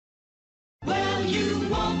you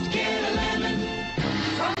won't get a lemon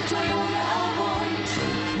from Toyota of Orange.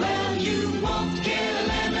 Well, you won't get a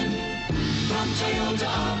lemon from Toyota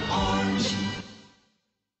of Orange.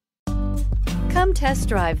 Come test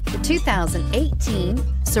drive the 2018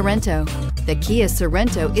 Sorento. The Kia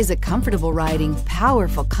Sorento is a comfortable riding,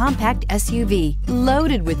 powerful compact SUV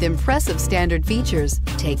loaded with impressive standard features.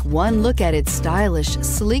 Take one look at its stylish,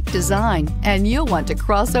 sleek design and you'll want to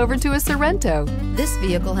cross over to a Sorento. This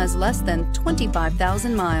vehicle has less than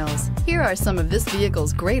 25,000 miles. Here are some of this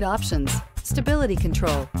vehicle's great options: stability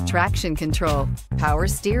control, traction control, power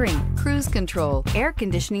steering, cruise control, air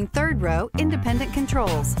conditioning third row independent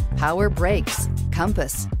controls, power brakes,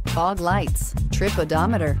 compass, fog lights, trip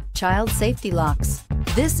odometer, child safety locks.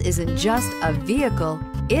 This isn't just a vehicle,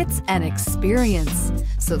 it's an experience.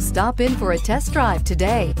 So stop in for a test drive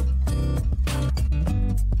today.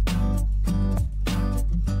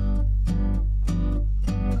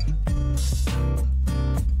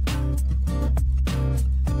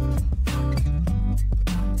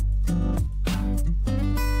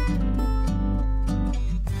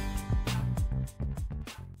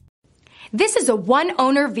 This is a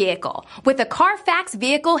one-owner vehicle with a Carfax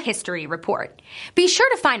Vehicle History Report. Be sure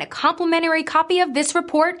to find a complimentary copy of this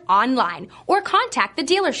report online or contact the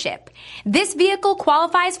dealership. This vehicle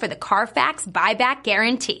qualifies for the Carfax Buyback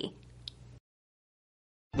Guarantee.